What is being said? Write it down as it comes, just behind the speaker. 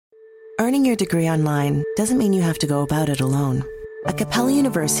Earning your degree online doesn't mean you have to go about it alone. At Capella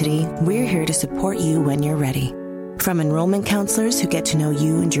University, we're here to support you when you're ready. From enrollment counselors who get to know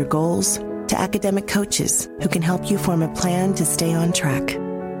you and your goals, to academic coaches who can help you form a plan to stay on track.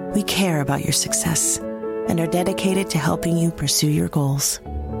 We care about your success and are dedicated to helping you pursue your goals.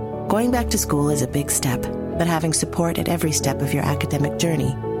 Going back to school is a big step, but having support at every step of your academic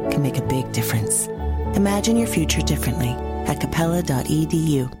journey can make a big difference. Imagine your future differently at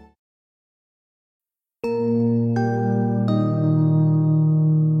capella.edu.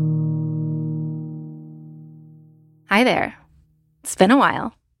 Hi there. It's been a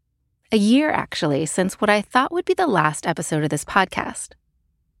while. A year, actually, since what I thought would be the last episode of this podcast.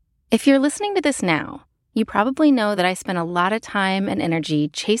 If you're listening to this now, you probably know that I spent a lot of time and energy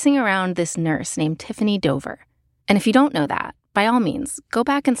chasing around this nurse named Tiffany Dover. And if you don't know that, by all means, go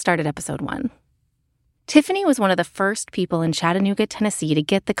back and start at episode 1. Tiffany was one of the first people in Chattanooga, Tennessee to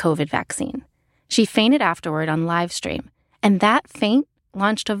get the COVID vaccine. She fainted afterward on live stream, and that faint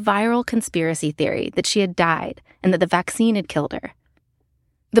launched a viral conspiracy theory that she had died and that the vaccine had killed her.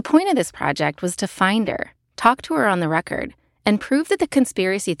 The point of this project was to find her, talk to her on the record, and prove that the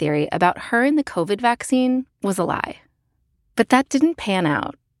conspiracy theory about her and the COVID vaccine was a lie. But that didn't pan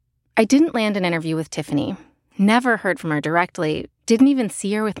out. I didn't land an interview with Tiffany, never heard from her directly, didn't even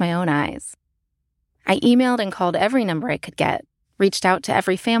see her with my own eyes. I emailed and called every number I could get, reached out to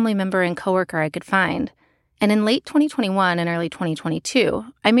every family member and coworker I could find, and in late 2021 and early 2022,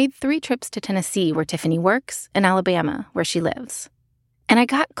 I made 3 trips to Tennessee, where Tiffany works, and Alabama, where she lives. And I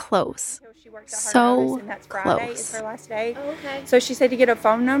got close. So and that's Friday close. is her last day. Oh, okay. So she said to get a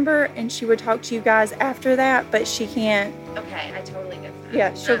phone number and she would talk to you guys after that, but she can't. Okay, I totally get that.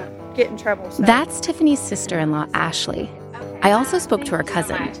 Yeah, she'll get in trouble. So. That's Tiffany's sister-in-law, Ashley. Okay. I also spoke to her Thank you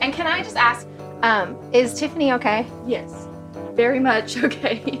cousin. so much. And can I just ask, is Tiffany okay? Yes, very much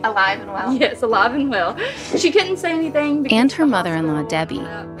okay. Alive and well? Yes, alive and well. She couldn't say anything. And her mother-in-law, Debbie,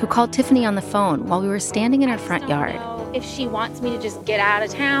 who called Tiffany on the phone while we were standing in her front yard. If she wants me to just get out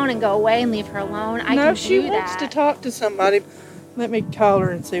of town and go away and leave her alone, I can do that. No, she wants to talk to somebody. Let me call her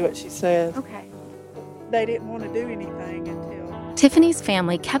and see what she says. Okay. They didn't want to do anything until... Tiffany's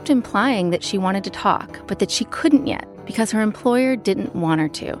family kept implying that she wanted to talk, but that she couldn't yet because her employer didn't want her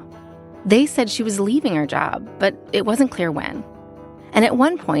to. They said she was leaving her job, but it wasn't clear when. And at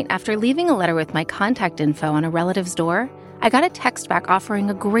one point, after leaving a letter with my contact info on a relative's door, I got a text back offering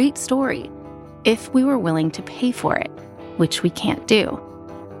a great story if we were willing to pay for it, which we can't do.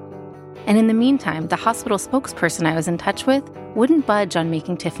 And in the meantime, the hospital spokesperson I was in touch with wouldn't budge on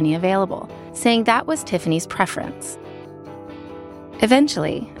making Tiffany available, saying that was Tiffany's preference.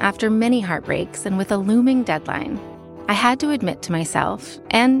 Eventually, after many heartbreaks and with a looming deadline, I had to admit to myself,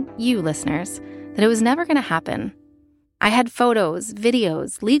 and you listeners, that it was never going to happen. I had photos,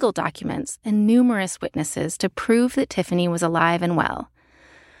 videos, legal documents, and numerous witnesses to prove that Tiffany was alive and well.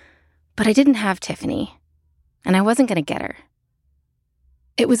 But I didn't have Tiffany, and I wasn't going to get her.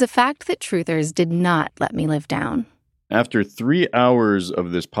 It was a fact that truthers did not let me live down. After 3 hours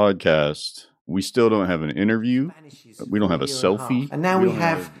of this podcast, we still don't have an interview. We don't have a selfie. And now we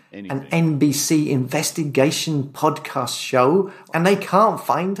have an NBC investigation podcast show, and they can't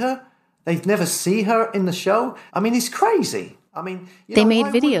find her. They've never seen her in the show. I mean, it's crazy. I mean, they made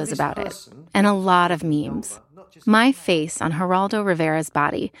videos about it, and a lot of memes. My face on Geraldo Rivera's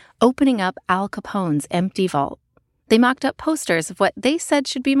body, opening up Al Capone's empty vault. They mocked up posters of what they said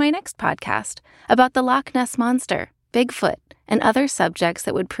should be my next podcast, about the Loch Ness Monster, Bigfoot, and other subjects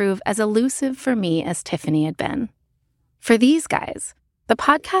that would prove as elusive for me as Tiffany had been. For these guys, the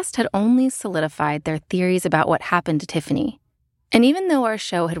podcast had only solidified their theories about what happened to Tiffany. And even though our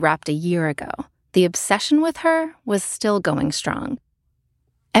show had wrapped a year ago, the obsession with her was still going strong.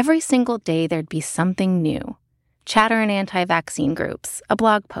 Every single day there'd be something new. Chatter and anti-vaccine groups, a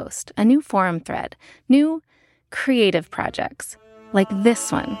blog post, a new forum thread, new creative projects, like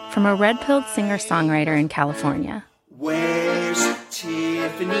this one from a red-pilled singer-songwriter in California. Where's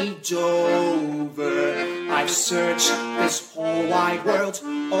Tiffany Dover? I've searched this whole wide world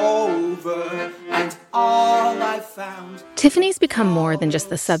over, and all I've found... Tiffany's become more than just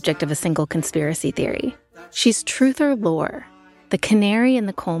the subject of a single conspiracy theory. She's truther lore, the canary in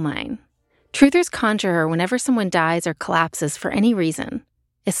the coal mine. Truthers conjure her whenever someone dies or collapses for any reason,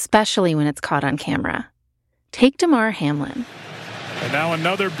 especially when it's caught on camera. Take Damar Hamlin. And now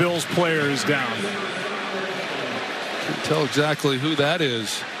another Bills player is down. Can't tell exactly who that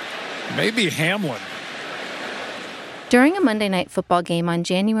is. Maybe Hamlin. During a Monday Night Football game on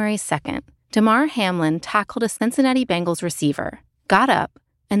January 2nd, Damar Hamlin tackled a Cincinnati Bengals receiver, got up,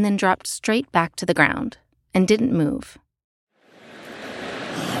 and then dropped straight back to the ground, and didn't move.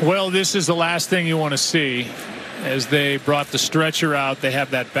 Well, this is the last thing you want to see. As they brought the stretcher out, they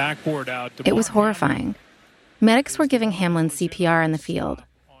have that backboard out. It was horrifying. Medics were giving Hamlin CPR in the field.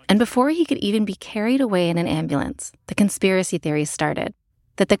 And before he could even be carried away in an ambulance, the conspiracy theories started,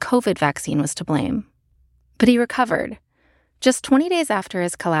 that the COVID vaccine was to blame. But he recovered. Just 20 days after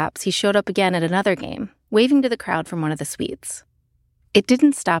his collapse, he showed up again at another game, waving to the crowd from one of the suites. It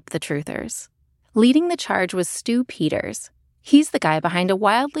didn't stop the truthers. Leading the charge was Stu Peters. He's the guy behind a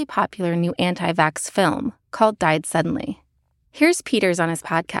wildly popular new anti-vax film called Died Suddenly. Here's Peters on his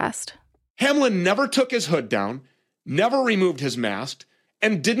podcast. Hamlin never took his hood down, never removed his mask,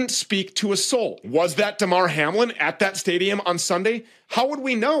 and didn't speak to a soul. Was that Damar Hamlin at that stadium on Sunday? How would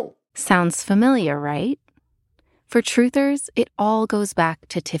we know? Sounds familiar, right? For truthers, it all goes back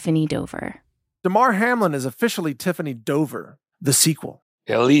to Tiffany Dover. Damar Hamlin is officially Tiffany Dover, the sequel.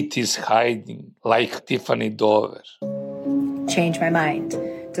 Elite is hiding like Tiffany Dover. Change my mind.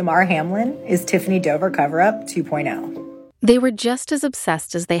 Damar Hamlin is Tiffany Dover cover-up 2.0. They were just as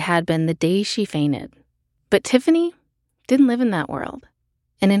obsessed as they had been the day she fainted. But Tiffany didn't live in that world.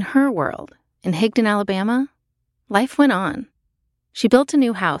 And in her world, in Higdon, Alabama, life went on. She built a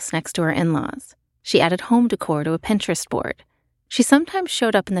new house next to her in-laws. She added home decor to a Pinterest board. She sometimes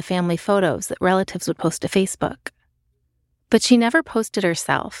showed up in the family photos that relatives would post to Facebook. But she never posted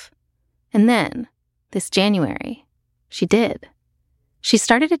herself. And then, this January, she did. She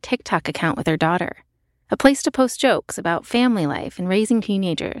started a TikTok account with her daughter, a place to post jokes about family life and raising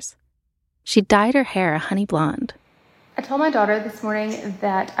teenagers. She dyed her hair a honey blonde. I told my daughter this morning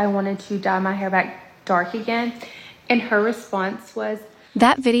that I wanted to dye my hair back dark again, and her response was...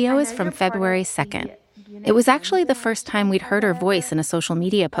 That video is from February 2nd. It was actually the first time we'd heard her voice in a social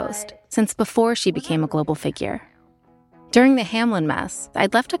media post since before she became a global figure. During the Hamlin mess,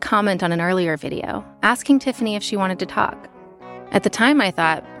 I'd left a comment on an earlier video asking Tiffany if she wanted to talk. At the time, I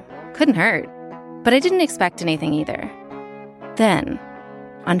thought, couldn't hurt, but I didn't expect anything either. Then,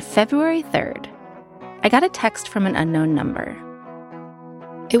 on February 3rd, I got a text from an unknown number.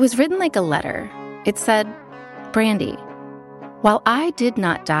 It was written like a letter. It said, Brandy, while I did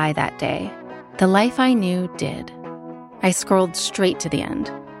not die that day, the life I knew did. I scrolled straight to the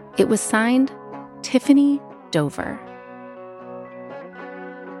end. It was signed, Tiffany Dover.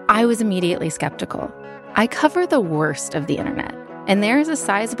 I was immediately skeptical. I cover the worst of the internet, and there is a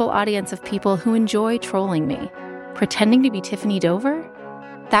sizable audience of people who enjoy trolling me. Pretending to be Tiffany Dover?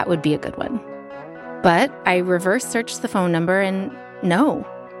 That would be a good one. But I reverse searched the phone number and no,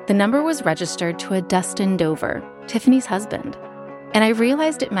 the number was registered to a Dustin Dover, Tiffany's husband. And I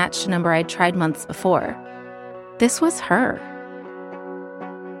realized it matched a number I'd tried months before. This was her.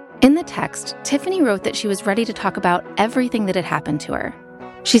 In the text, Tiffany wrote that she was ready to talk about everything that had happened to her.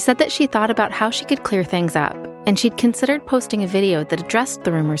 She said that she thought about how she could clear things up, and she'd considered posting a video that addressed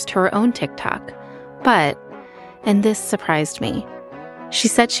the rumors to her own TikTok. But, and this surprised me, she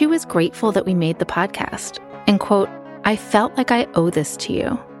said she was grateful that we made the podcast, and quote, I felt like I owe this to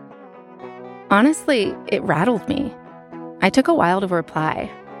you. Honestly, it rattled me. I took a while to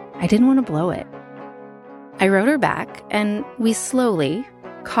reply. I didn't want to blow it. I wrote her back, and we slowly,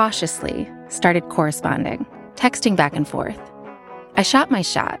 cautiously started corresponding, texting back and forth. I shot my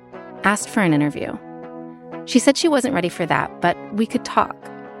shot, asked for an interview. She said she wasn't ready for that, but we could talk.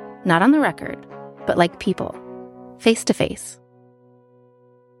 Not on the record, but like people, face to face.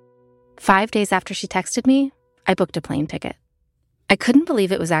 5 days after she texted me, I booked a plane ticket. I couldn't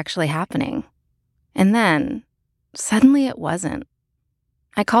believe it was actually happening. And then, suddenly it wasn't.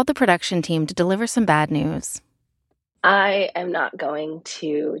 I called the production team to deliver some bad news. I am not going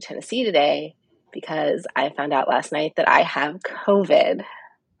to Tennessee today because I found out last night that I have COVID.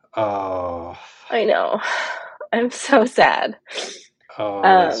 Oh. I know. I'm so sad. Oh,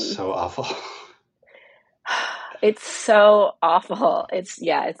 that's so awful. It's so awful. It's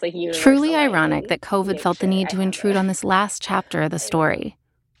like universal. Truly ironic that COVID felt the need to intrude on this last chapter of the story.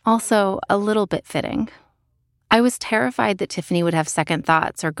 Also, a little bit fitting. I was terrified that Tiffany would have second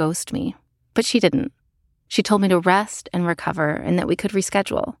thoughts or ghost me, but she didn't. She told me to rest and recover and that we could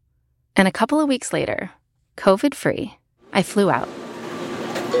reschedule. And a couple of weeks later, COVID-free, I flew out.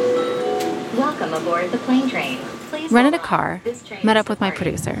 Welcome aboard the plane train. Please rented a car, met up with my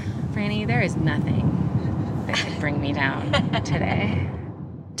producer. Franny, there is nothing that could bring me down today.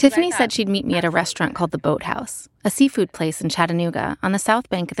 Tiffany said she'd meet me at a restaurant called The Boathouse, a seafood place in Chattanooga on the south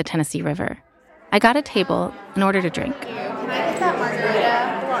bank of the Tennessee River. I got a table and ordered a drink. Can I get that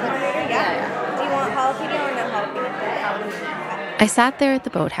margarita? You want margarita? Yeah. Do you want jalapeno or no jalapeno? I sat there at the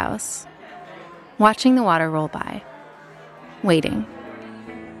boathouse, watching the water roll by, waiting.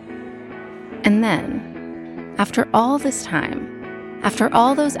 And then, after all this time, After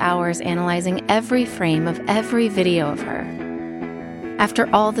all those hours analyzing every frame of every video of her, after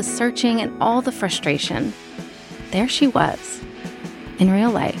all the searching and all the frustration, there she was, in real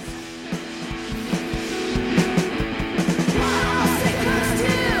life.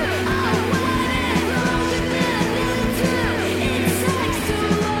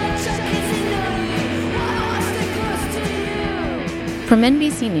 From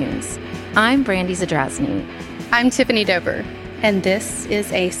NBC News, I'm Brandy Zadrozny. I'm Tiffany Dover, and this is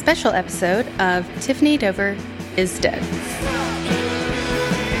a special episode of Tiffany Dover is Dead.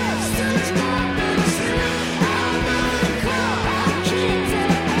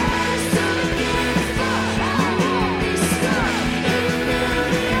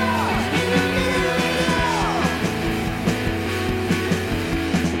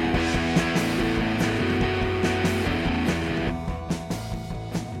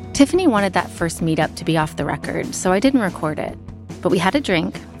 Tiffany wanted that first meetup to be off the record, so I didn't record it. But we had a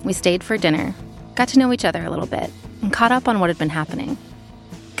drink, we stayed for dinner, got to know each other a little bit, and caught up on what had been happening.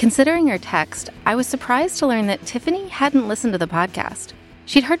 Considering her text, I was surprised to learn that Tiffany hadn't listened to the podcast.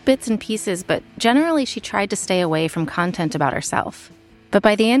 She'd heard bits and pieces, but generally she tried to stay away from content about herself. But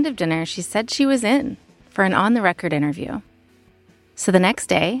by the end of dinner, she said she was in for an on-the-record interview. So the next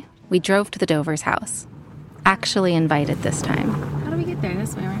day, we drove to the Dover's house. Actually invited this time. How do we get there?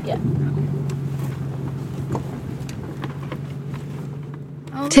 This way, right? Yeah.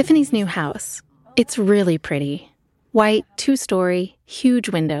 Oh. Tiffany's new house. It's really pretty. White, 2-story, huge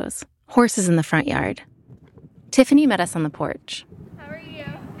windows, horses in the front yard. Tiffany met us on the porch. How are you?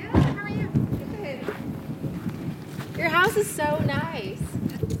 Good. How are you? Good. Your house is so nice.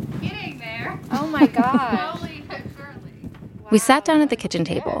 Getting there. Oh my gosh. Slowly but surely. Wow. We sat down at the kitchen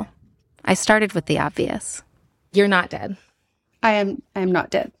table. I started with the obvious. You're not dead. I am not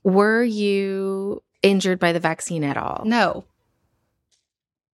dead. Were you injured by the vaccine at all? No.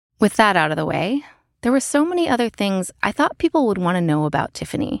 With that out of the way, there were so many other things I thought people would want to know about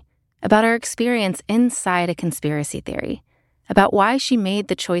Tiffany, about her experience inside a conspiracy theory, about why she made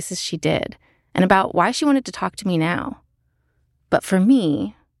the choices she did, and about why she wanted to talk to me now. But for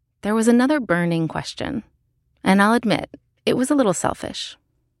me, there was another burning question. And I'll admit, it was a little selfish.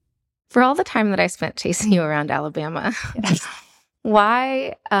 For all the time that I spent chasing you around Alabama,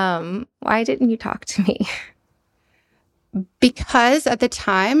 why didn't you talk to me? Because at the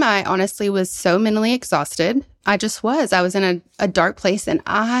time, I honestly was so mentally exhausted. I just was. I was in a dark place, and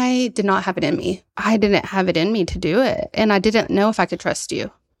I did not have it in me. I didn't have it in me to do it, and I didn't know if I could trust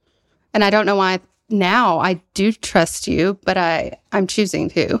you. And I don't know why now I do trust you, but I'm choosing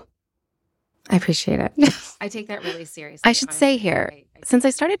to. I appreciate it. I take that really seriously. I should say here, since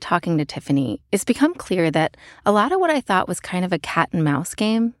I started talking to Tiffany, it's become clear that a lot of what I thought was kind of a cat and mouse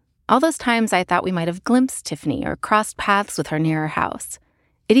game, all those times I thought we might have glimpsed Tiffany or crossed paths with her near her house,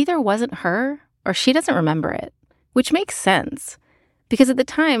 it either wasn't her or she doesn't remember it, which makes sense. Because at the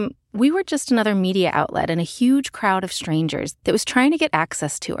time, we were just another media outlet in a huge crowd of strangers that was trying to get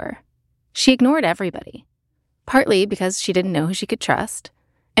access to her. She ignored everybody, partly because she didn't know who she could trust,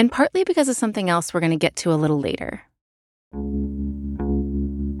 and partly because of something else we're going to get to a little later.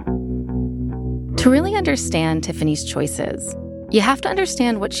 To really understand Tiffany's choices, you have to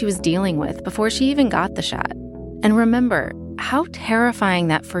understand what she was dealing with before she even got the shot. And remember how terrifying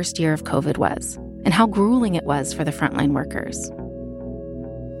that first year of COVID was, and how grueling it was for the frontline workers.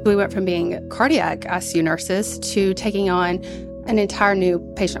 We went from being cardiac ICU nurses to taking on an entire new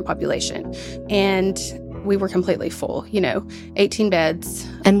patient population. And we were completely full, 18 beds.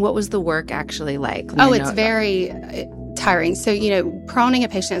 And what was the work actually like? It's very tiring. So, proning a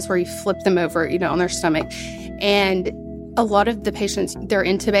patient is where you flip them over, on their stomach. And a lot of the patients, they're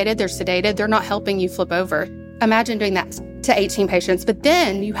intubated, they're sedated, they're not helping you flip over. Imagine doing that to 18 patients, but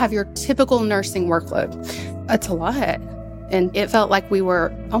then you have your typical nursing workload. It's a lot. And it felt like we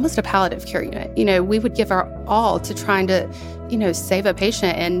were almost a palliative care unit. We would give our all to trying to, save a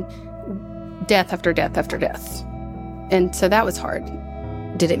patient, and death after death after death. And so that was hard.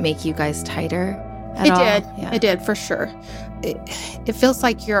 Did it make you guys tighter at all? It did. Yeah. It did, for sure. It feels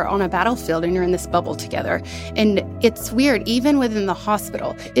like you're on a battlefield and you're in this bubble together. And it's weird, even within the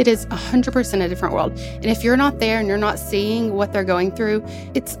hospital, it is 100% a different world. And if you're not there and you're not seeing what they're going through,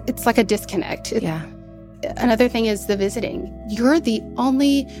 it's like a disconnect. Yeah. Another thing is the visiting. You're the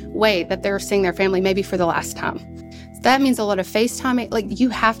only way that they're seeing their family, maybe for the last time. So that means a lot of FaceTiming. Like, you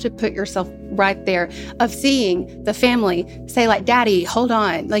have to put yourself right there of seeing the family say, like, Daddy, hold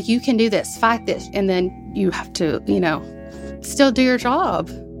on. Like, you can do this, fight this. And then you have to, still do your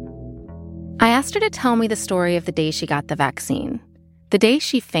job. I asked her to tell me the story of the day she got the vaccine, the day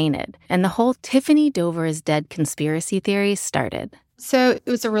she fainted, and the whole Tiffany Dover is dead conspiracy theory started. So it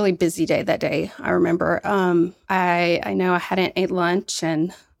was a really busy day that day, I remember. I know I hadn't ate lunch,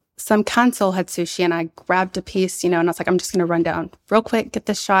 and some consul had sushi, and I grabbed a piece, and I was like, I'm just going to run down real quick, get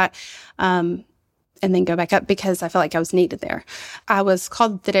this shot, and then go back up because I felt like I was needed there. I was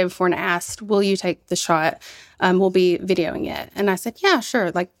called the day before and asked, will you take the shot? We'll be videoing it. And I said, yeah, sure.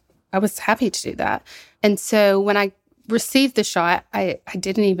 Like, I was happy to do that. And so when I received the shot, I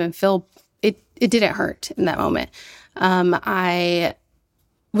didn't even feel, it didn't hurt in that moment. I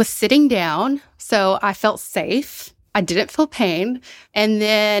was sitting down, so I felt safe. I didn't feel pain. And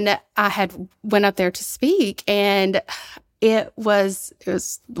then I had went up there to speak, and it was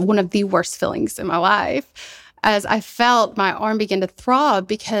one of the worst feelings in my life, as I felt my arm begin to throb,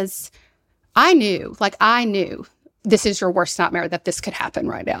 because I knew this is your worst nightmare, that this could happen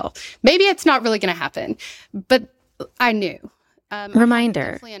right now. Maybe it's not really going to happen, but I knew.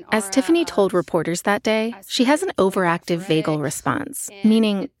 Reminder, as Tiffany told reporters that day, she has an overactive vagal response,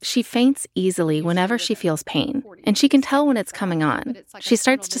 meaning she faints easily whenever she feels pain, and she can tell when it's coming on. She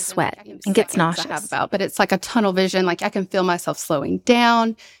starts to sweat and gets nauseous. But it's like a tunnel vision, like I can feel myself slowing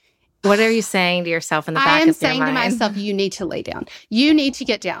down. What are you saying to yourself in the back of your mind? I am saying to myself, you need to lay down. You need to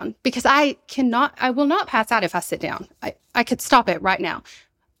get down, because I will not pass out if I sit down. I could stop it right now.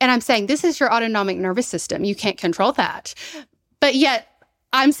 And I'm saying, this is your autonomic nervous system. You can't control that. But yet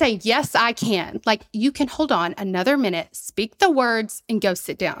I'm saying, yes, I can. Like, you can hold on another minute, speak the words, and go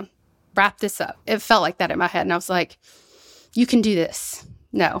sit down. Wrap this up. It felt like that in my head. And I was like, you can do this.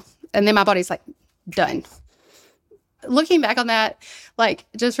 No. And then my body's like, done. Looking back on that, like,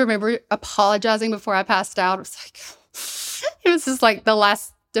 just remember apologizing before I passed out. It was like, it was just like the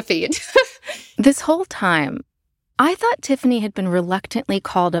last defeat. This whole time, I thought Tiffany had been reluctantly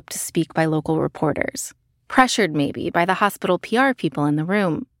called up to speak by local reporters. Pressured maybe by the hospital PR people in the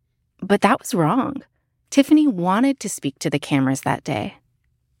room. But that was wrong. Tiffany wanted to speak to the cameras that day.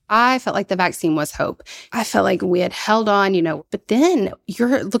 I felt like the vaccine was hope. I felt like we had held on, but then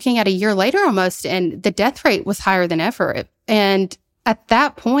you're looking at a year later almost, and the death rate was higher than ever. And at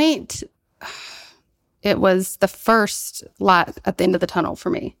that point, it was the first light at the end of the tunnel for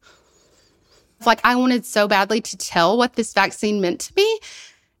me. It's like I wanted so badly to tell what this vaccine meant to me.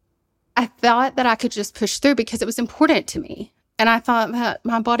 I thought that I could just push through because it was important to me. And I thought that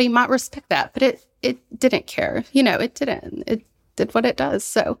my body might respect that, but it didn't care. It didn't. It did what it does.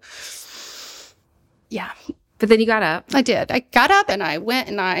 So, yeah. But then you got up. I did. I got up and I went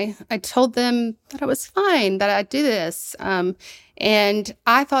and I told them that I was fine, that I'd do this. And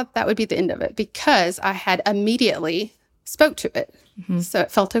I thought that would be the end of it, because I had immediately spoke to it. Mm-hmm. So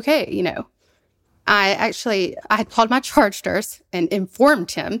it felt okay, I had called my charge nurse and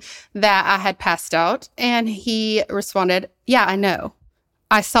informed him that I had passed out. And he responded, yeah, I know.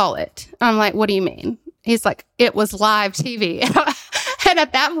 I saw it. And I'm like, what do you mean? He's like, it was live TV. And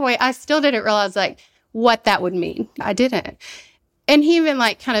at that point, I still didn't realize what that would mean. I didn't. And he even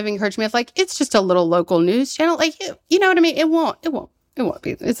kind of encouraged me of it's just a little local news channel. You know what I mean? It won't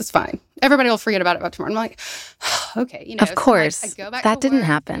be. It's just fine. Everybody will forget about it by tomorrow. I'm like, okay, Of course, I go back that didn't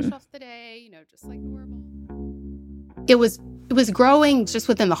happen. Just like normal. It was growing just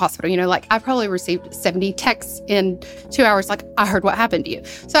within the hospital. I probably received 70 texts in 2 hours. I heard what happened to you.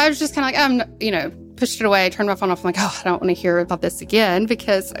 So I was just kind of pushed it away, turned my phone off. I'm like, I don't want to hear about this again,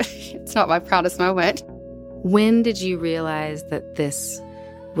 because it's not my proudest moment. When did you realize that this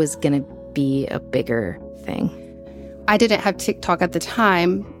was going to be a bigger thing? I didn't have TikTok at the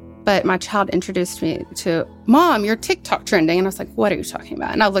time, but my child introduced me to, Mom, your TikTok trending. And I was like, what are you talking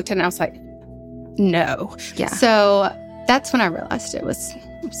about? And I looked at it and I was like, no. Yeah. So that's when I realized it was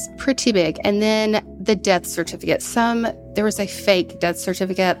pretty big. And then the death certificate. There was a fake death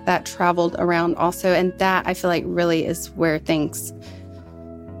certificate that traveled around also. And that, I feel like, really is where things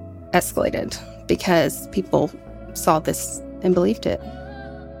escalated, because people saw this and believed it.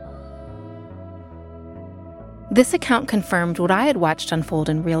 This account confirmed what I had watched unfold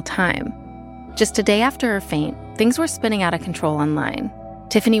in real time. Just a day after her faint, things were spinning out of control online.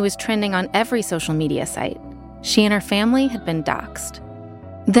 Tiffany was trending on every social media site. She and her family had been doxxed.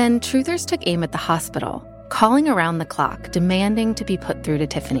 Then truthers took aim at the hospital, calling around the clock, demanding to be put through to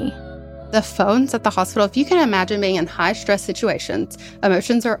Tiffany. The phones at the hospital, if you can imagine being in high-stress situations,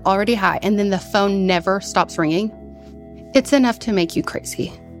 emotions are already high, and then the phone never stops ringing, it's enough to make you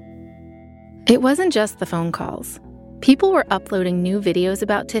crazy. It wasn't just the phone calls. People were uploading new videos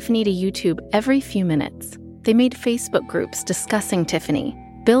about Tiffany to YouTube every few minutes. They made Facebook groups discussing Tiffany,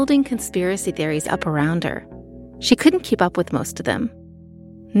 building conspiracy theories up around her. She couldn't keep up with most of them.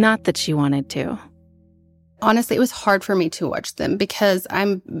 Not that she wanted to. Honestly, it was hard for me to watch them because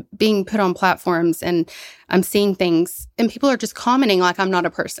I'm being put on platforms and I'm seeing things and people are just commenting like I'm not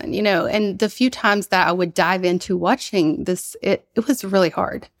a person, and the few times that I would dive into watching this, it was really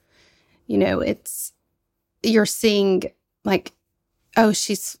hard. You're seeing like, oh,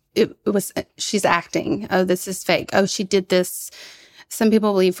 she's acting. Oh, this is fake. Oh, she did this. Some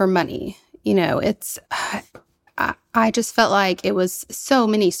people believe for money. I just felt like it was so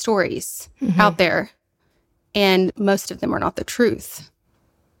many stories out there. And most of them were not the truth.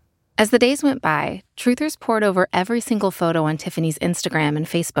 As the days went by, truthers poured over every single photo on Tiffany's Instagram and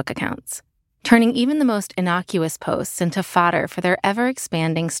Facebook accounts, turning even the most innocuous posts into fodder for their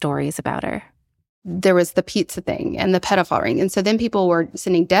ever-expanding stories about her. There was the pizza thing and the pedophile ring. And so then people were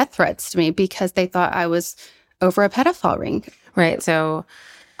sending death threats to me because they thought I was over a pedophile ring. Right. So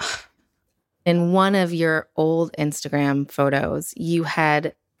in one of your old Instagram photos, you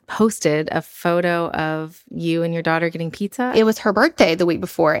had posted a photo of you and your daughter getting pizza. It was her birthday the week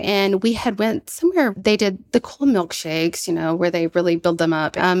before, and we had went somewhere. They did the cool milkshakes, where they really build them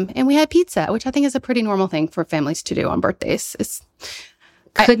up. And we had pizza, which I think is a pretty normal thing for families to do on birthdays.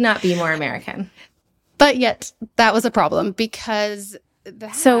 Could not be more American. But yet, that was a problem because...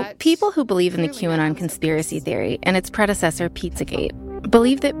 So people who believe in the QAnon conspiracy theory and its predecessor, Pizzagate,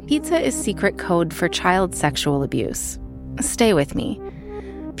 believe that pizza is secret code for child sexual abuse. Stay with me.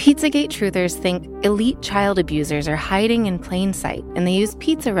 Pizzagate truthers think elite child abusers are hiding in plain sight, and they use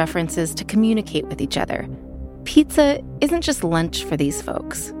pizza references to communicate with each other. Pizza isn't just lunch for these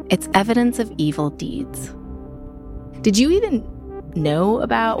folks. It's evidence of evil deeds. Did you even know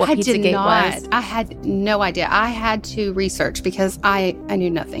about what Pizzagate was? I had no idea. I had to research because I knew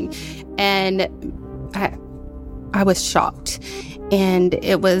nothing. And I was shocked. And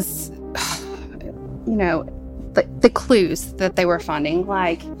it was, the clues that they were finding,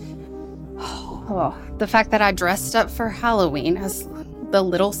 like, the fact that I dressed up for Halloween as the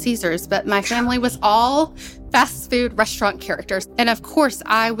Little Caesars, but my family was all fast food restaurant characters. And of course,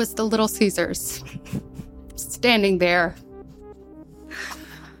 I was the Little Caesars, standing there.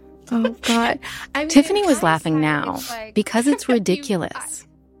 Oh, God. Tiffany was laughing now because it's ridiculous.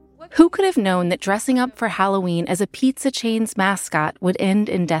 Who could have known that dressing up for Halloween as a pizza chain's mascot would end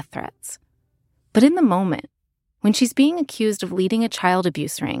in death threats? But in the moment, when she's being accused of leading a child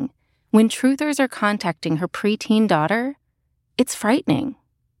abuse ring, when truthers are contacting her preteen daughter, it's frightening.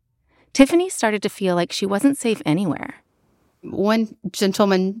 Tiffany started to feel like she wasn't safe anywhere. One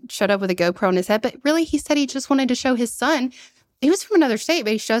gentleman showed up with a GoPro on his head, but really he said he just wanted to show his son. He was from another state,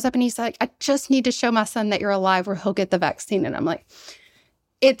 but he shows up and he's like, I just need to show my son that you're alive or he'll get the vaccine. And I'm like,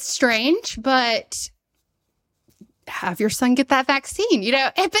 it's strange, but have your son get that vaccine,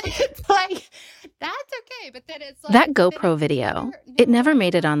 But it's like, that's okay. But then it's like... That GoPro video, it never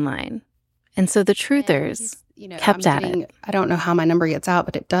made it online. And so the truthers kept at it. I don't know how my number gets out,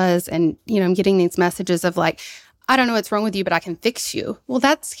 but it does. And, I'm getting these messages of like, I don't know what's wrong with you, but I can fix you. Well,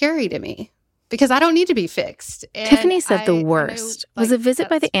 that's scary to me because I don't need to be fixed. And Tiffany said the worst was a visit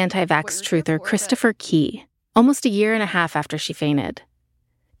by the anti-vax truther Christopher Key, almost a year and a half after she fainted.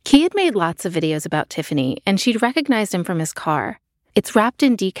 Key had made lots of videos about Tiffany, and she'd recognized him from his car. It's wrapped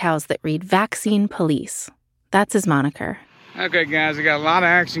in decals that read Vaccine Police. That's his moniker. Okay, guys, we got a lot of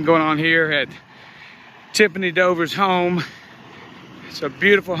action going on here at Tiffany Dover's home. It's a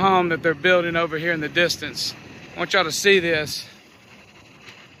beautiful home that they're building over here in the distance. I want y'all to see this.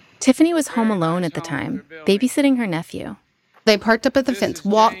 Tiffany was home alone at the time, babysitting her nephew. They parked up at the fence,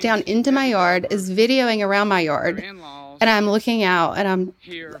 walked down into my yard, is videoing around my yard. And I'm looking out and I'm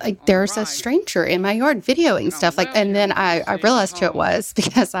like, there's a stranger in my yard videoing stuff. And then I realized who it was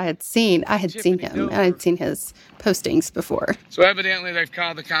because I had seen him and I'd seen his postings before. So evidently they've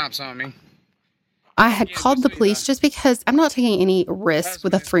called the cops on me. I had called the police just because I'm not taking any risk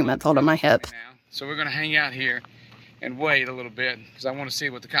with a 3-month-old on my hip. So we're going to hang out here and wait a little bit because I want to see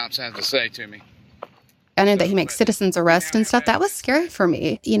what the cops have to say to me. I know that he makes citizens arrest and stuff. That was scary for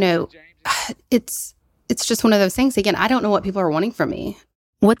me. It's just one of those things. Again, I don't know what people are wanting from me.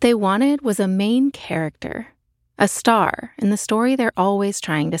 What they wanted was a main character, a star in the story they're always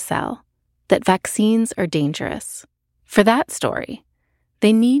trying to sell, that vaccines are dangerous. For that story,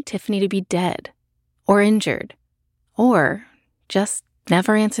 they need Tiffany to be dead or injured or just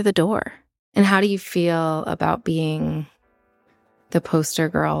never answer the door. And how do you feel about being the poster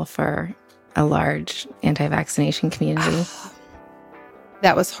girl for a large anti-vaccination community?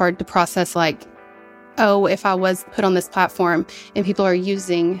 That was hard to process, if I was put on this platform and people are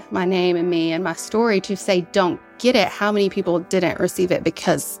using my name and me and my story to say, don't get it, how many people didn't receive it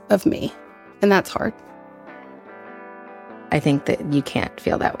because of me? And that's hard. I think that you can't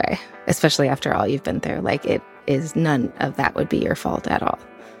feel that way, especially after all you've been through. Like, it is none of that would be your fault at all.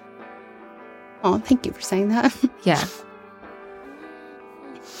 Oh, thank you for saying that. Yeah.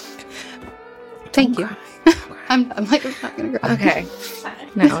 Thank you. I'm like, I'm not going to cry. Okay.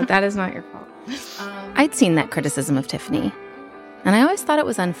 No, that is not your fault. I'd seen that criticism of Tiffany, and I always thought it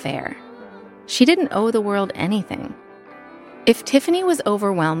was unfair. She didn't owe the world anything. If Tiffany was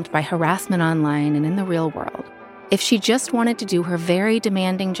overwhelmed by harassment online and in the real world, if she just wanted to do her very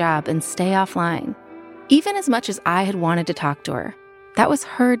demanding job and stay offline, even as much as I had wanted to talk to her, that was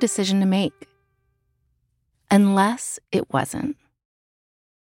her decision to make. Unless it wasn't.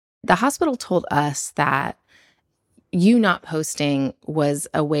 The hospital told us that you not posting was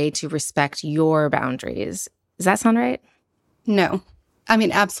a way to respect your boundaries. Does that sound right? No. I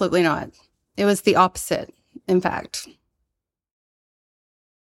mean, absolutely not. It was the opposite, in fact.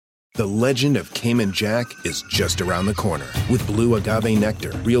 The legend of Cayman Jack is just around the corner. With blue agave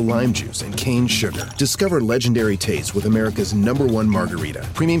nectar, real lime juice, and cane sugar. Discover legendary taste with America's #1 margarita.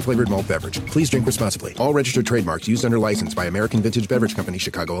 Premium flavored malt beverage. Please drink responsibly. All registered trademarks used under license by American Vintage Beverage Company,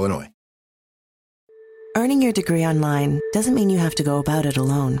 Chicago, Illinois. Earning your degree online doesn't mean you have to go about it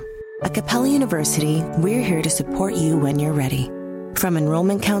alone. At Capella University, we're here to support you when you're ready. From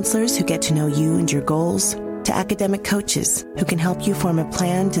enrollment counselors who get to know you and your goals, to academic coaches who can help you form a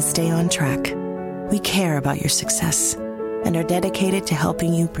plan to stay on track. We care about your success and are dedicated to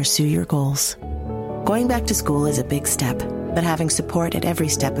helping you pursue your goals. Going back to school is a big step, but having support at every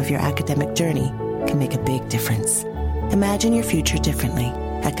step of your academic journey can make a big difference. Imagine your future differently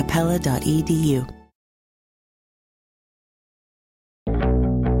at capella.edu.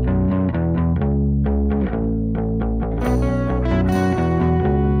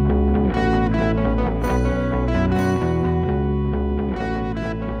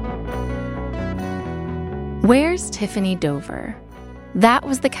 Where's Tiffany Dover? That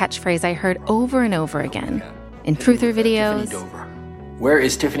was the catchphrase I heard over and over again in truther videos. Tiffany Dover. Where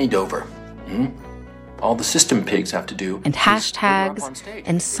is Tiffany Dover? All the system pigs have to do. And hashtags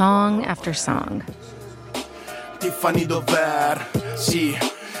and song after song. Tiffany Dover, sì,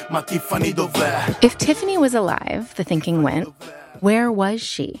 ma Tiffany Dover. If Tiffany was alive, the thinking went, where was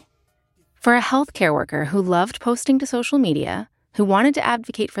she? For a healthcare worker who loved posting to social media, who wanted to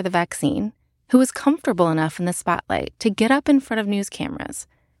advocate for the vaccine, who was comfortable enough in the spotlight to get up in front of news cameras,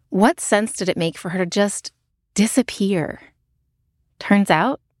 what sense did it make for her to just disappear? Turns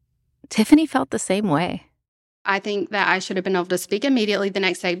out, Tiffany felt the same way. I think that I should have been able to speak immediately the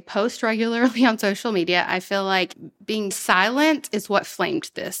next day, post regularly on social media. I feel like being silent is what flamed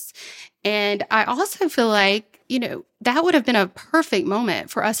this. And I also feel like, that would have been a perfect moment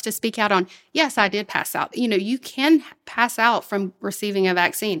for us to speak out on, yes, I did pass out. You can pass out from receiving a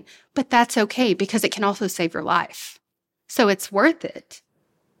vaccine, but that's okay because it can also save your life. So it's worth it.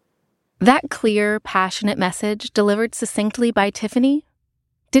 That clear, passionate message delivered succinctly by Tiffany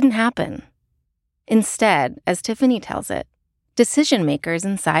didn't happen. Instead, as Tiffany tells it, decision makers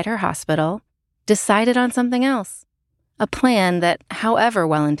inside her hospital decided on something else. A plan that, however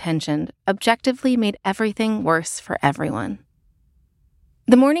well-intentioned, objectively made everything worse for everyone.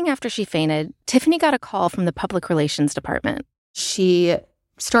 The morning after she fainted, Tiffany got a call from the public relations department. She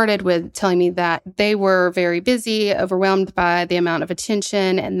started with telling me that they were very busy, overwhelmed by the amount of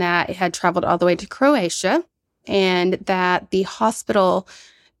attention, and that it had traveled all the way to Croatia, and that the hospital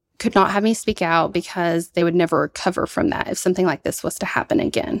could not have me speak out because they would never recover from that if something like this was to happen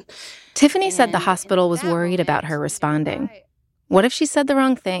again. Tiffany said the hospital was worried about her responding. What if she said the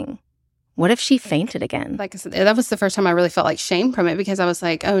wrong thing? What if she fainted again? Like I said, that was the first time I really felt like shame from it because I was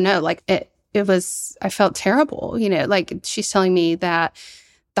like, oh no, like it was, I felt terrible. Like she's telling me that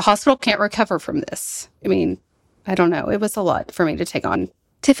the hospital can't recover from this. I mean, I don't know. It was a lot for me to take on.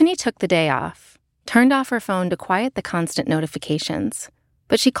 Tiffany took the day off, turned off her phone to quiet the constant notifications.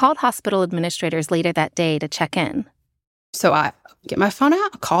 But she called hospital administrators later that day to check in. So I get my phone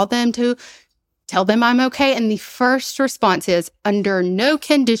out, call them to tell them I'm okay. And the first response is, under no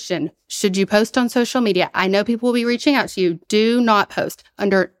condition should you post on social media. I know people will be reaching out to you. Do not post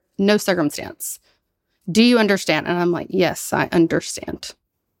under no circumstance. Do you understand? And I'm like, yes, I understand.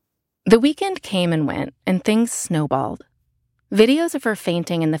 The weekend came and went, and things snowballed. Videos of her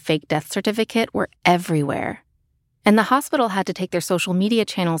fainting and the fake death certificate were everywhere. And the hospital had to take their social media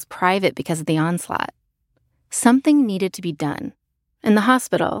channels private because of the onslaught. Something needed to be done. And the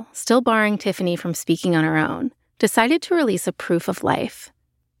hospital, still barring Tiffany from speaking on her own, decided to release a proof of life.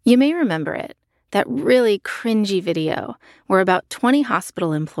 You may remember it, that really cringy video where about 20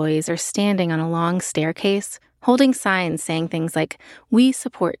 hospital employees are standing on a long staircase, holding signs saying things like, "We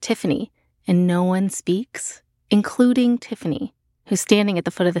support Tiffany," and no one speaks. including Tiffany, who's standing at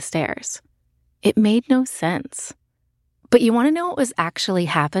the foot of the stairs. It made no sense. But you want to know what was actually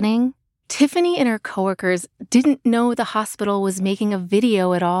happening? Tiffany and her coworkers didn't know the hospital was making a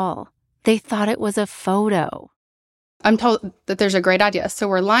video at all. They thought it was a photo. I'm told that there's a great idea. So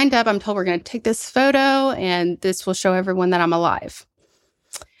we're lined up. I'm told we're going to take this photo, and this will show everyone that I'm alive.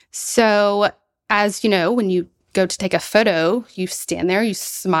 So, as you know, when you go to take a photo, you stand there, you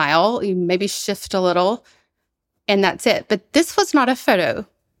smile, you maybe shift a little, and that's it. But this was not a photo.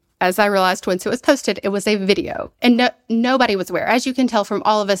 As I realized once it was posted, it was a video. And nobody was aware. As you can tell from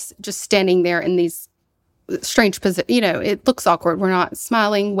all of us just standing there in these strange positions, it looks awkward. We're not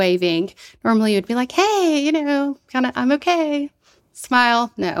smiling, waving. Normally you'd be like, hey, kind of, I'm okay.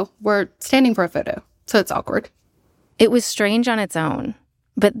 Smile. No, we're standing for a photo. So it's awkward. It was strange on its own.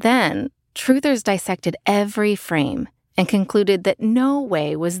 But then truthers dissected every frame and concluded that no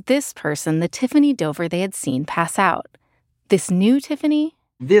way was this person the Tiffany Dover they had seen pass out. This new Tiffany?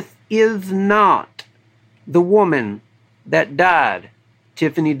 This is not the woman that died,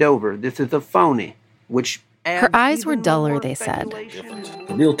 Tiffany Dover. This is a phony, which... Her eyes were duller, they said.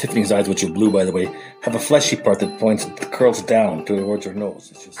 The real Tiffany's eyes, which are blue, by the way, have a fleshy part that points and curls down towards her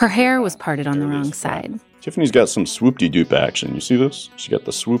nose. Her hair was parted on the wrong side. Tiffany's got some swoop-de-doop action. You see this? She got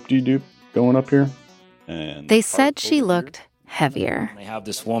the swoop-de-doop going up here. And they said she looked heavier. They have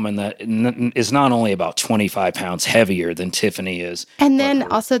this woman that is not only about 25 pounds heavier than Tiffany is. And then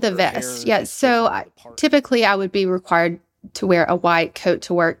also the vest. Yeah, so typically I would be required to wear a white coat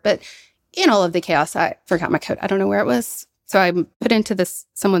to work, but in all of the chaos, I forgot my coat. I don't know where it was. So I put into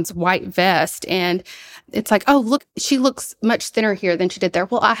someone's white vest, and it's like, oh, look, she looks much thinner here than she did there.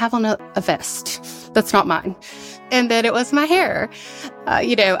 Well, I have on a vest. That's not mine. And then it was my hair.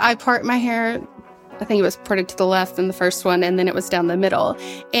 I part my hair. I think it was parted to the left in the first one, and then it was down the middle.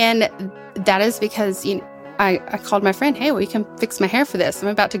 And that is because I called my friend, hey, well, you can fix my hair for this. I'm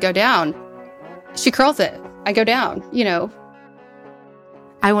about to go down. She curls it. I go down,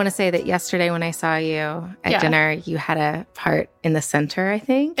 I want to say that yesterday when I saw you at dinner, you had a part in the center, I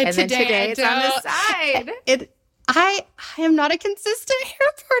think. And then today it's on the side. I am not a consistent hair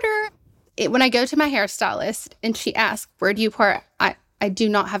parter. When I go to my hairstylist and she asks, where do you part? I do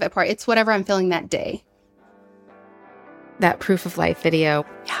not have it part. It's whatever I'm feeling that day. That proof of life video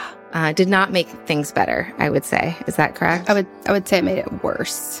did not make things better, I would say. Is that correct? I would say it made it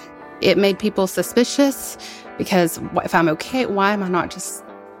worse. It made people suspicious because if I'm okay, why am I not just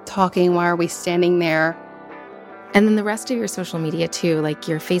talking? Why are we standing there? And then the rest of your social media too, like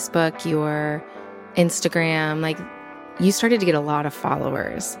your Facebook, your Instagram, like you started to get a lot of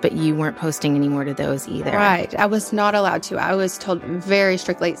followers, but you weren't posting anymore to those either. Right. I was not allowed to. I was told very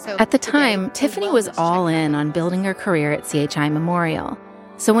strictly. So at the time, Tiffany was all in on building her career at CHI Memorial.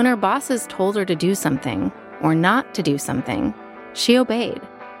 So when her bosses told her to do something or not to do something, she obeyed.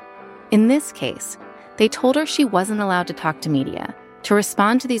 In this case, they told her she wasn't allowed to talk to media, to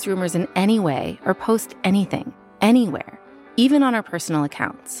respond to these rumors in any way or post anything, anywhere, even on her personal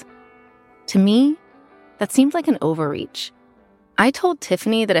accounts. To me, that seemed like an overreach. I told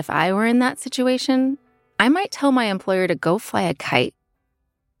Tiffany that if I were in that situation, I might tell my employer to go fly a kite.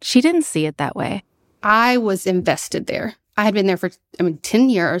 She didn't see it that way. I was invested there. I had been there for 10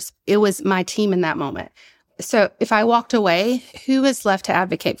 years. It was my team in that moment. So if I walked away, who was left to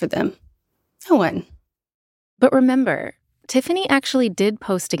advocate for them? No one. But remember, Tiffany actually did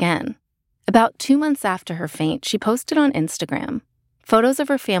post again. About 2 months after her faint, she posted on Instagram photos of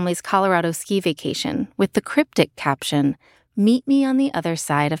her family's Colorado ski vacation with the cryptic caption, "Meet me on the other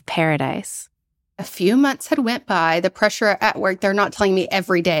side of paradise." A few months had went by. The pressure at work, they're not telling me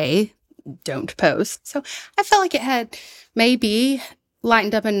every day, don't post. So I felt like it had maybe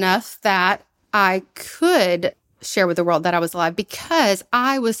lightened up enough that I could share with the world that I was alive because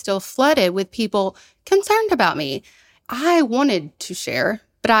I was still flooded with people concerned about me. I wanted to share,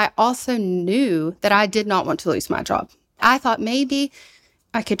 but I also knew that I did not want to lose my job. I thought maybe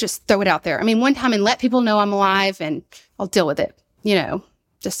I could just throw it out there. One time and let people know I'm alive and I'll deal with it.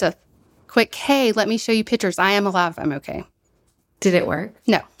 Just a quick, hey, let me show you pictures. I am alive. I'm okay. Did it work?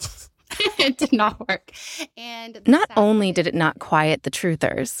 No, it did not work. And not only did it not quiet the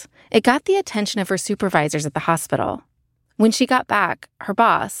truthers, it got the attention of her supervisors at the hospital. When she got back, her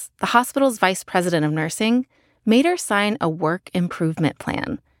boss, the hospital's vice president of nursing, made her sign a work improvement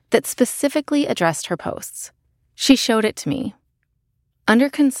plan that specifically addressed her posts. She showed it to me. Under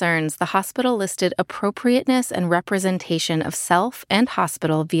concerns, the hospital listed appropriateness and representation of self and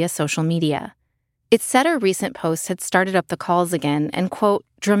hospital via social media. It said her recent posts had started up the calls again and, quote,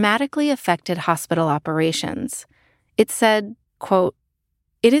 dramatically affected hospital operations. It said, quote,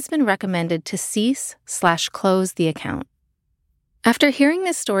 it has been recommended to cease/close the account. After hearing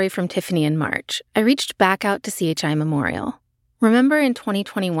this story from Tiffany in March, I reached back out to CHI Memorial. Remember in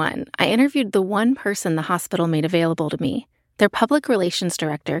 2021, I interviewed the one person the hospital made available to me, their public relations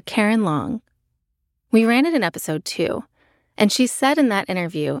director, Karen Long. We ran it in episode 2, and she said in that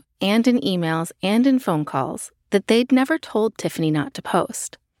interview, and in emails and in phone calls, that they'd never told Tiffany not to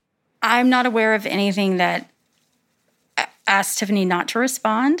post. I'm not aware of anything that asked Tiffany not to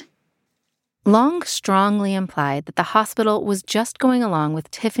respond. Long strongly implied that the hospital was just going along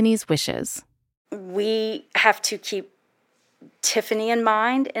with Tiffany's wishes. We have to keep Tiffany in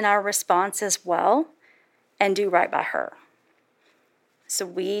mind in our response as well and do right by her. So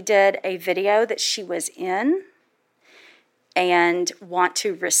we did a video that she was in and want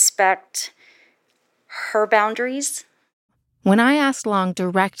to respect her boundaries. When I asked Long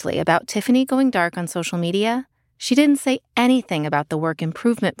directly about Tiffany going dark on social media, she didn't say anything about the work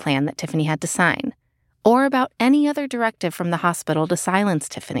improvement plan that Tiffany had to sign, or about any other directive from the hospital to silence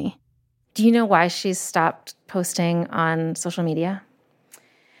Tiffany. Do you know why she's stopped posting on social media?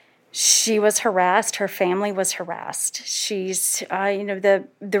 She was harassed. Her family was harassed. She's, the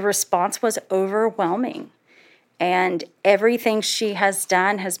response was overwhelming. And everything she has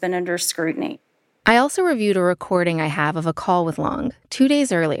done has been under scrutiny. I also reviewed a recording I have of a call with Long 2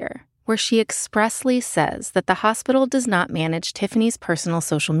 days earlier, where she expressly says that the hospital does not manage Tiffany's personal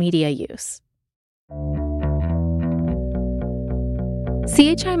social media use.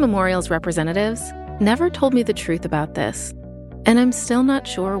 CHI Memorial's representatives never told me the truth about this, and I'm still not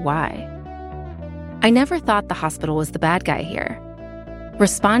sure why. I never thought the hospital was the bad guy here.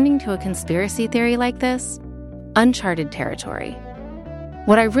 Responding to a conspiracy theory like this, uncharted territory.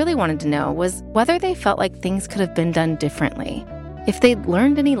 What I really wanted to know was whether they felt like things could have been done differently, if they'd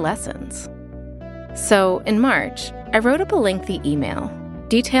learned any lessons. So, in March, I wrote up a lengthy email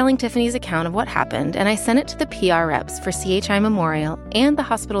detailing Tiffany's account of what happened, and I sent it to the PR reps for CHI Memorial and the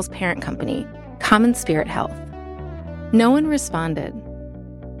hospital's parent company, Common Spirit Health. No one responded.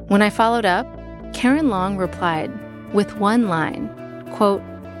 When I followed up, Karen Long replied with one line, quote,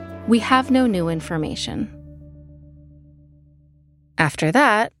 "We have no new information." After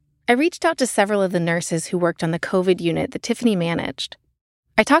that, I reached out to several of the nurses who worked on the COVID unit that Tiffany managed.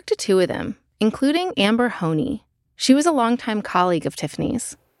 I talked to 2 of them, including Amber Honey. She was a longtime colleague of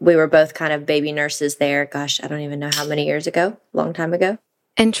Tiffany's. We were both kind of baby nurses there. Gosh, I don't even know how many years ago. Long time ago.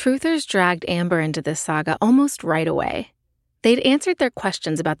 And truthers dragged Amber into this saga almost right away. They'd answered their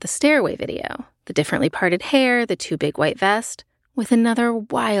questions about the stairway video, the differently parted hair, the too big white vest, with another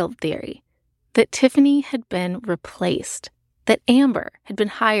wild theory, that Tiffany had been replaced, that Amber had been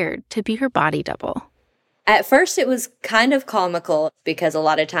hired to be her body double. At first, it was kind of comical because a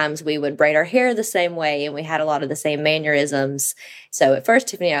lot of times we would braid our hair the same way and we had a lot of the same mannerisms. So at first,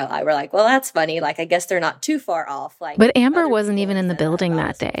 Tiffany and I were like, well, that's funny. Like, I guess they're not too far off. But Amber wasn't even in the building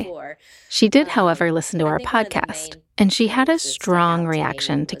that day. She did, however, listen to our podcast, and she had a strong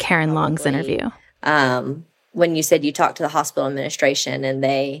reaction to Karen Long's interview. When you said you talked to the hospital administration and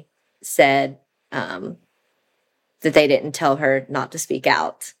they said that they didn't tell her not to speak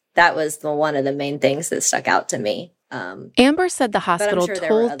out. That was one of the main things that stuck out to me. Amber said the hospital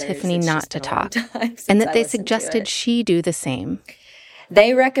told Tiffany not to talk and that they suggested she do the same.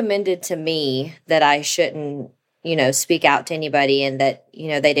 They recommended to me that I shouldn't, speak out to anybody and that,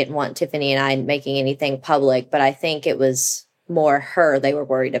 they didn't want Tiffany and I making anything public. But I think it was more her they were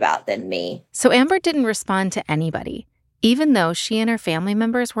worried about than me. So Amber didn't respond to anybody, even though she and her family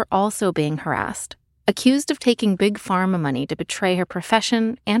members were also being harassed, accused of taking big pharma money to betray her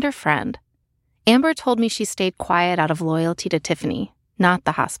profession and her friend. Amber told me she stayed quiet out of loyalty to Tiffany, not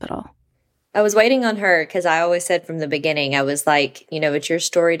the hospital. I was waiting on her because I always said from the beginning, I was like, it's your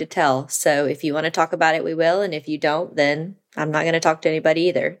story to tell. So if you want to talk about it, we will. And if you don't, then I'm not going to talk to anybody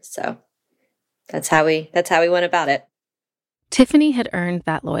either. So that's how we went about it. Tiffany had earned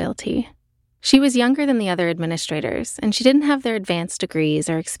that loyalty. She was younger than the other administrators, and she didn't have their advanced degrees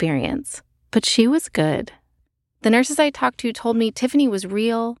or experience. But she was good. The nurses I talked to told me Tiffany was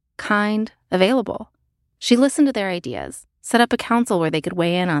real, kind, available. She listened to their ideas, set up a council where they could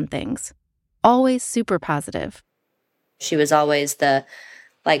weigh in on things. Always super positive. She was always the,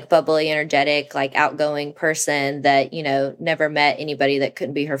 bubbly, energetic, outgoing person that, never met anybody that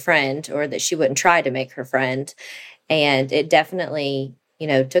couldn't be her friend or that she wouldn't try to make her friend. And it definitely,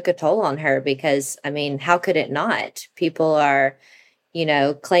 took a toll on her because, how could it not? People are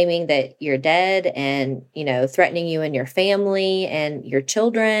claiming that you're dead and, threatening you and your family and your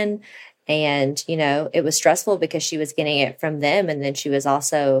children. And, it was stressful because she was getting it from them. And then she was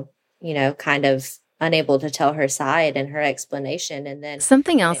also, kind of unable to tell her side and her explanation. And then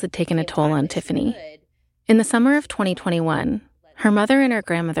something else had taken a toll on Tiffany. In the summer of 2021, her mother and her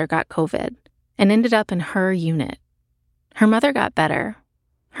grandmother got COVID and ended up in her unit. Her mother got better.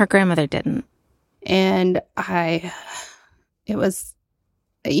 Her grandmother didn't. And it was,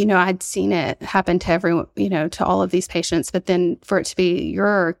 I'd seen it happen to everyone, to all of these patients. But then for it to be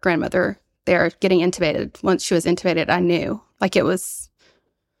your grandmother there getting intubated, once she was intubated, I knew. Like it was,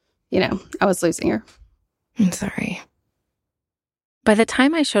 I was losing her. I'm sorry. By the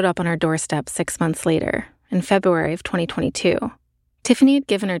time I showed up on her doorstep 6 months later, in February of 2022, Tiffany had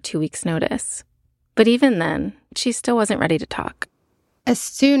given her 2 weeks' notice. But even then, she still wasn't ready to talk. As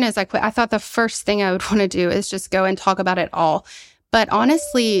soon as I quit, I thought the first thing I would want to do is just go and talk about it all. But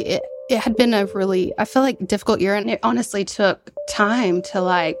honestly, it had been a really, I feel like, difficult year. And it honestly took time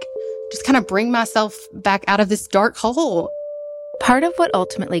to just kind of bring myself back out of this dark hole. Part of what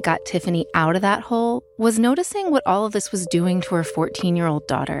ultimately got Tiffany out of that hole was noticing what all of this was doing to her 14-year-old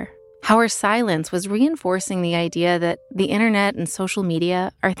daughter. How her silence was reinforcing the idea that the internet and social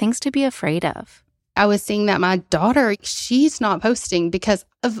media are things to be afraid of. I was seeing that my daughter, she's not posting because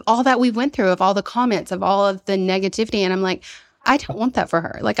of all that we went through, of all the comments, of all of the negativity. And I'm like, I don't want that for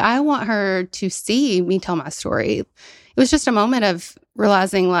her. I want her to see me tell my story. It was just a moment of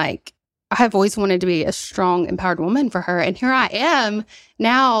realizing, I have always wanted to be a strong, empowered woman for her. And here I am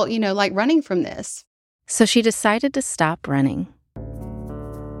now, running from this. So she decided to stop running.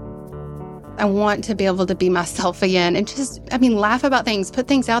 I want to be able to be myself again and just, laugh about things, put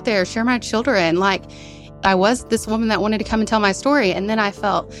things out there, share my children. I was this woman that wanted to come and tell my story. And then I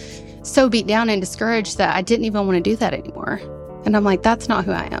felt so beat down and discouraged that I didn't even want to do that anymore. And I'm like, that's not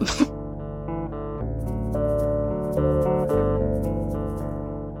who I am.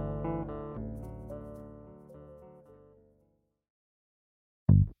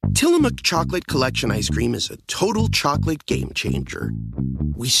 Tillamook Chocolate Collection Ice Cream is a total chocolate game changer.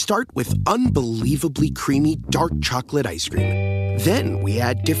 We start with unbelievably creamy dark chocolate ice cream. Then we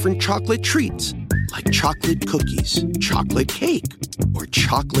add different chocolate treats, like chocolate cookies, chocolate cake, or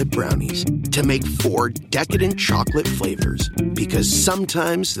chocolate brownies, to make 4 decadent chocolate flavors. Because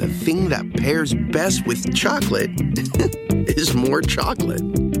sometimes the thing that pairs best with chocolate is more chocolate.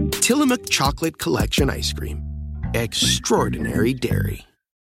 Tillamook Chocolate Collection Ice Cream. Extraordinary dairy.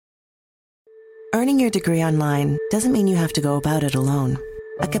 Earning your degree online doesn't mean you have to go about it alone.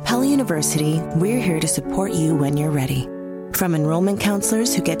 At Capella University, we're here to support you when you're ready. From enrollment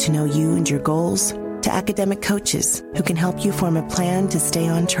counselors who get to know you and your goals, to academic coaches who can help you form a plan to stay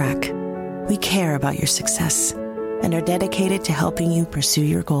on track. We care about your success and are dedicated to helping you pursue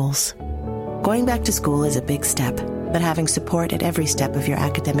your goals. Going back to school is a big step, but having support at every step of your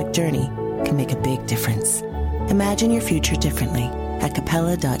academic journey can make a big difference. Imagine your future differently at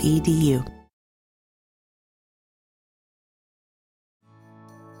capella.edu.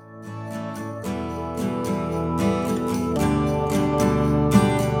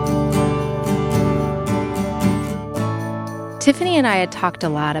 Tiffany and I had talked a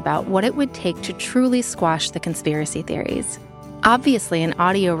lot about what it would take to truly squash the conspiracy theories. Obviously, an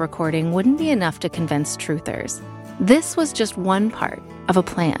audio recording wouldn't be enough to convince truthers. This was just one part of a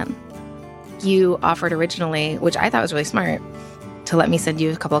plan. You offered originally, which I thought was really smart, to let me send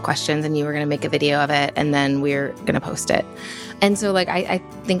you a couple of questions and you were going to make a video of it and then we're going to post it. And so I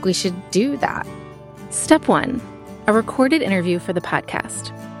think we should do that. Step 1, a recorded interview for the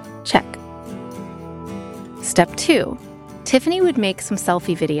podcast. Check. Step 2, Tiffany would make some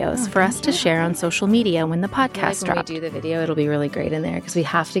selfie videos for us to share on social media when the podcast dropped. When we do the video, it'll be really great in there because we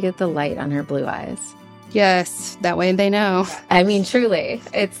have to get the light on her blue eyes. Yes, that way they know. Truly.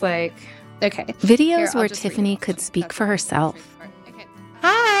 It's okay. Videos where Tiffany could speak for herself. Okay.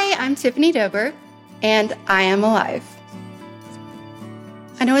 Hi, I'm Tiffany Dover, and I am alive.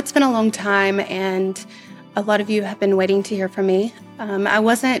 I know it's been a long time, and a lot of you have been waiting to hear from me. I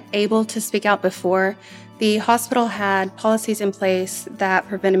wasn't able to speak out before. The hospital had policies in place that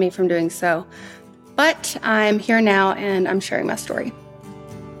prevented me from doing so. But I'm here now, and I'm sharing my story.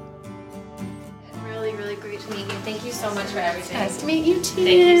 Really, really great to meet you. Thank you so much for everything. Nice to meet you, too. Thank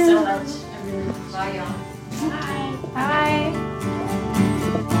you so much. Bye, y'all. Bye. Bye.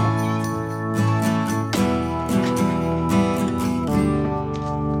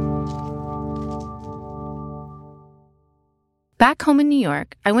 Back home in New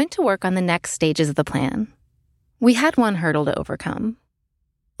York, I went to work on the next stages of the plan. We had one hurdle to overcome.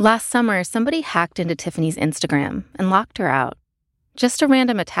 Last summer, somebody hacked into Tiffany's Instagram and locked her out. Just a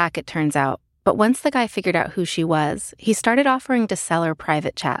random attack, it turns out, but once the guy figured out who she was, he started offering to sell her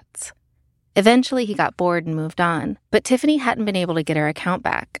private chats. Eventually, he got bored and moved on, but Tiffany hadn't been able to get her account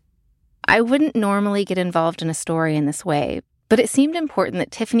back. I wouldn't normally get involved in a story in this way, but it seemed important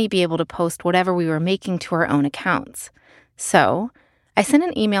that Tiffany be able to post whatever we were making to her own accounts. So I sent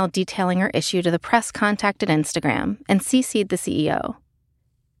an email detailing her issue to the press contact at Instagram and CC'd the CEO.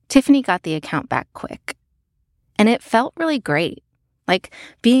 Tiffany got the account back quick. And it felt really great, like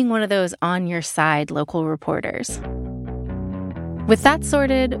being one of those on-your-side local reporters. With that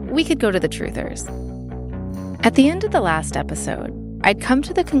sorted, we could go to the truthers. At the end of the last episode, I'd come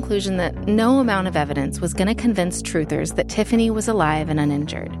to the conclusion that no amount of evidence was going to convince truthers that Tiffany was alive and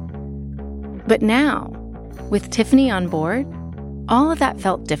uninjured. But now, with Tiffany on board, all of that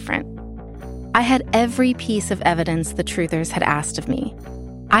felt different. I had every piece of evidence the truthers had asked of me.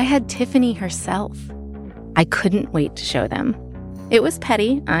 I had Tiffany herself. I couldn't wait to show them. It was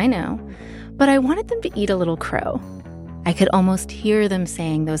petty, I know, but I wanted them to eat a little crow. I could almost hear them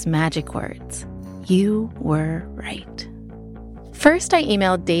saying those magic words. You were right. First, I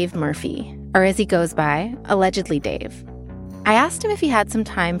emailed Dave Murphy, or as he goes by, allegedly Dave. I asked him if he had some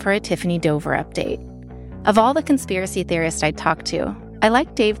time for a Tiffany Dover update. Of all the conspiracy theorists I'd talked to, I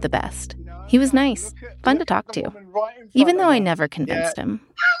liked Dave the best. He was nice, fun to talk to, even though I never convinced him.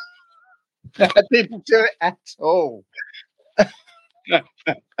 I didn't do it at all.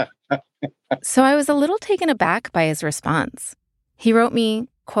 So I was a little taken aback by his response. He wrote me,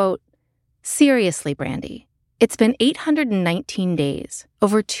 quote, "Seriously, Brandy, it's been 819 days,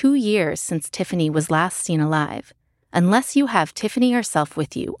 over 2 years since Tiffany was last seen alive. Unless you have Tiffany herself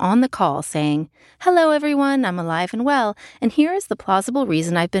with you on the call saying, 'Hello, everyone, I'm alive and well, and here is the plausible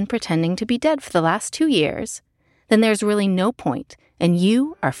reason I've been pretending to be dead for the last 2 years,' then there's really no point, and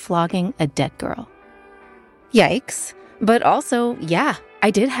you are flogging a dead girl." Yikes. But also, yeah,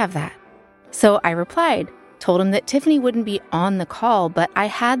 I did have that. So I replied, told him that Tiffany wouldn't be on the call, but I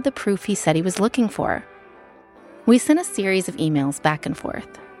had the proof he said he was looking for. We sent a series of emails back and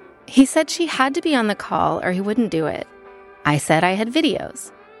forth. He said she had to be on the call or he wouldn't do it. I said I had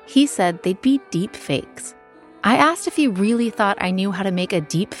videos. He said they'd be deep fakes. I asked if he really thought I knew how to make a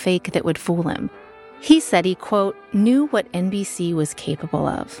deep fake that would fool him. He said he, quote, knew what NBC was capable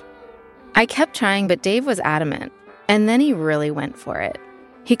of. I kept trying, but Dave was adamant. And then he really went for it.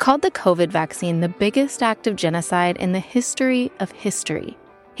 He called the COVID vaccine the biggest act of genocide in the history of history.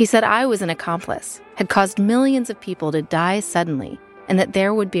 He said I was an accomplice, had caused millions of people to die suddenly, and that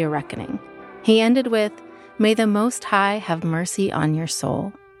there would be a reckoning. He ended with, "May the Most High have mercy on your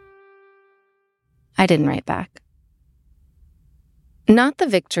soul." I didn't write back. Not the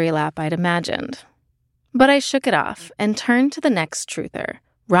victory lap I'd imagined. But I shook it off and turned to the next truther,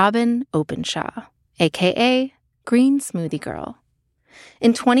 Robin Openshaw, a.k.a. Green Smoothie Girl.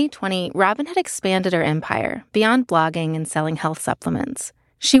 In 2020, Robin had expanded her empire beyond blogging and selling health supplements.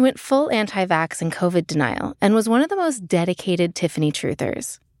 She went full anti-vax and COVID denial and was one of the most dedicated Tiffany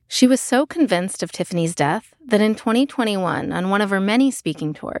truthers. She was so convinced of Tiffany's death that in 2021, on one of her many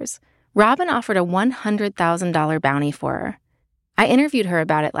speaking tours, Robin offered a $100,000 bounty for her. I interviewed her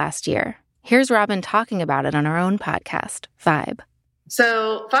about it last year. Here's Robin talking about it on her own podcast, Vibe.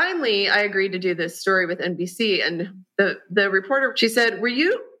 So finally, I agreed to do this story with NBC, and the reporter, she said, "Were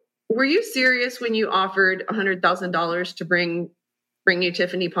you serious when you offered $100,000 to bring you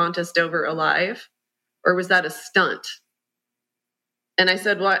Tiffany Pontus Dover alive, or was that a stunt?" And I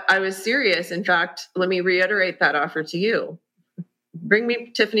said, "Well, I was serious. In fact, let me reiterate that offer to you. Bring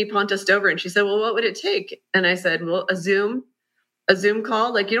me Tiffany Pontus Dover." And she said, "Well, what would it take?" And I said, "Well, a Zoom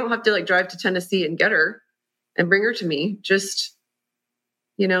call. Like, you don't have to drive to Tennessee and get her and bring her to me. Just,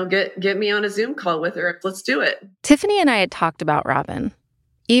 get me on a Zoom call with her. Let's do it." Tiffany and I had talked about Robin.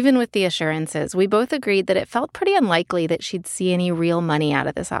 Even with the assurances, we both agreed that it felt pretty unlikely that she'd see any real money out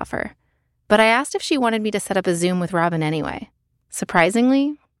of this offer. But I asked if she wanted me to set up a Zoom with Robin anyway.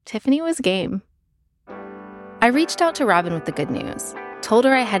 Surprisingly, Tiffany was game. I reached out to Robin with the good news, told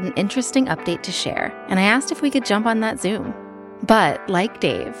her I had an interesting update to share, and I asked if we could jump on that Zoom. But, like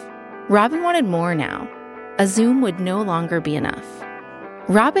Dave, Robin wanted more now. A Zoom would no longer be enough.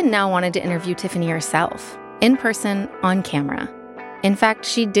 Robin now wanted to interview Tiffany herself, in person, on camera. In fact,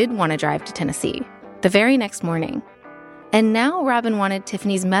 she did want to drive to Tennessee, the very next morning. And now Robin wanted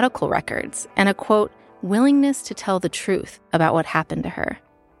Tiffany's medical records and a, quote, willingness to tell the truth about what happened to her.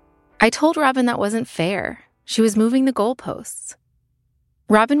 I told Robin that wasn't fair. She was moving the goalposts.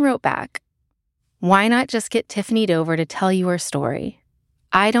 Robin wrote back, "Why not just get Tiffany Dover to tell you her story?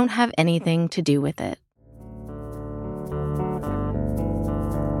 I don't have anything to do with it."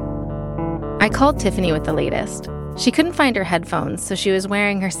 I called Tiffany with the latest. She couldn't find her headphones, so she was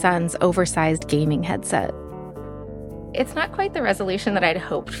wearing her son's oversized gaming headset. It's not quite the resolution that I'd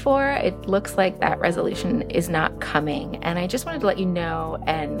hoped for. It looks like that resolution is not coming, and I just wanted to let you know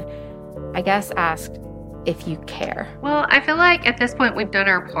and I guess asked if you care. Well, I feel like at this point we've done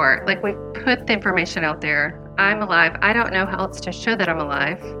our part. Like, we've put the information out there. I'm alive. I don't know how else to show that I'm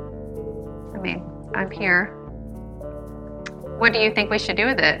alive. I mean, I'm here. What do you think we should do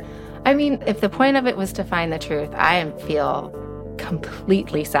with it? I mean, if the point of it was to find the truth, I feel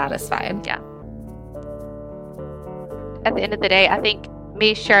completely satisfied. Yeah. At the end of the day, I think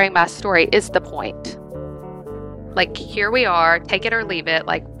me sharing my story is the point. Like, here we are, take it or leave it.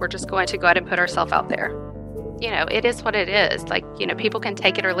 Like, we're just going to go ahead and put ourselves out there. You know, it is what it is. Like, you know, people can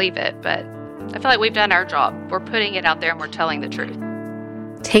take it or leave it, but I feel like we've done our job. We're putting it out there and we're telling the truth.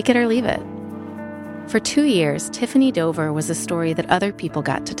 Take it or leave it. For 2 years, Tiffany Dover was a story that other people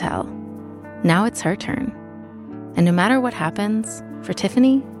got to tell. Now it's her turn. And no matter what happens, for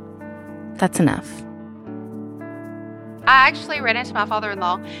Tiffany, that's enough. I actually ran into my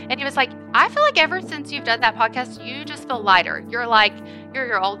father-in-law, and he was like, I feel like ever since you've done that podcast, you just feel lighter. You're like, you're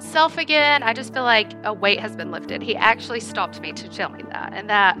your old self again. I just feel like a weight has been lifted. He actually stopped me to tell me that. And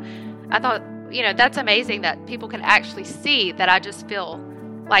that, I thought, you know, that's amazing that people can actually see that I just feel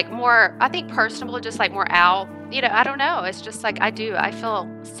like more, I think personable, just like more out. You know, I don't know. It's just like I feel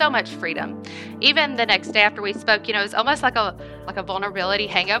so much freedom. Even the next day after we spoke, you know, it was almost like a vulnerability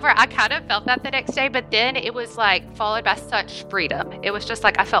hangover. I kind of felt that the next day, but then it was like followed by such freedom. It was just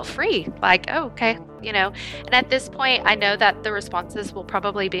like I felt free, like, oh, okay, you know. And at this point, I know that the responses will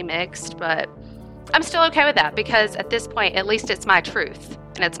probably be mixed, but I'm still okay with that because at this point, at least it's my truth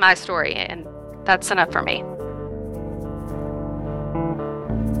and it's my story, and that's enough for me.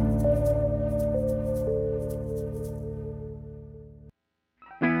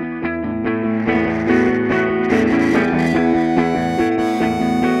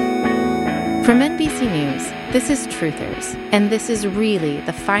 From NBC News, this is Truthers, and this is really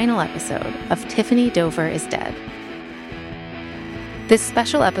the final episode of Tiffany Dover is Dead. This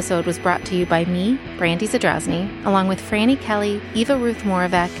special episode was brought to you by me, Brandy Zadrozny, along with Franny Kelly, Eva Ruth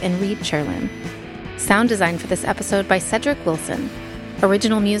Moravec, and Reed Cherlin. Sound design for this episode by Cedric Wilson.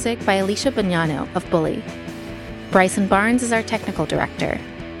 Original music by Alicia Bagnano of Bully. Bryson Barnes is our technical director.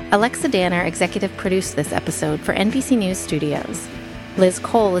 Alexa Danner executive produced this episode for NBC News Studios. Liz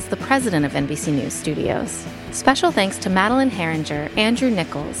Cole is the president of NBC News Studios. Special thanks to Madeline Herringer, Andrew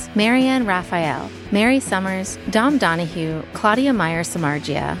Nichols, Marianne Raphael, Mary Summers, Dom Donahue, Claudia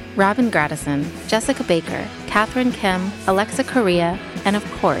Meyer-Samardzija, Robin Gradison, Jessica Baker, Catherine Kim, Alexa Correa, and of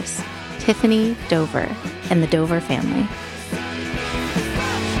course, Tiffany Dover and the Dover family.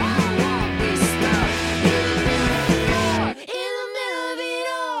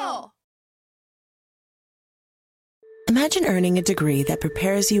 Imagine earning a degree that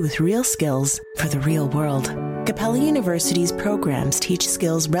prepares you with real skills for the real world. Capella University's programs teach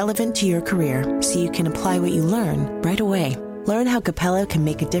skills relevant to your career so you can apply what you learn right away. Learn how Capella can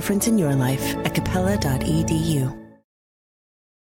make a difference in your life at capella.edu.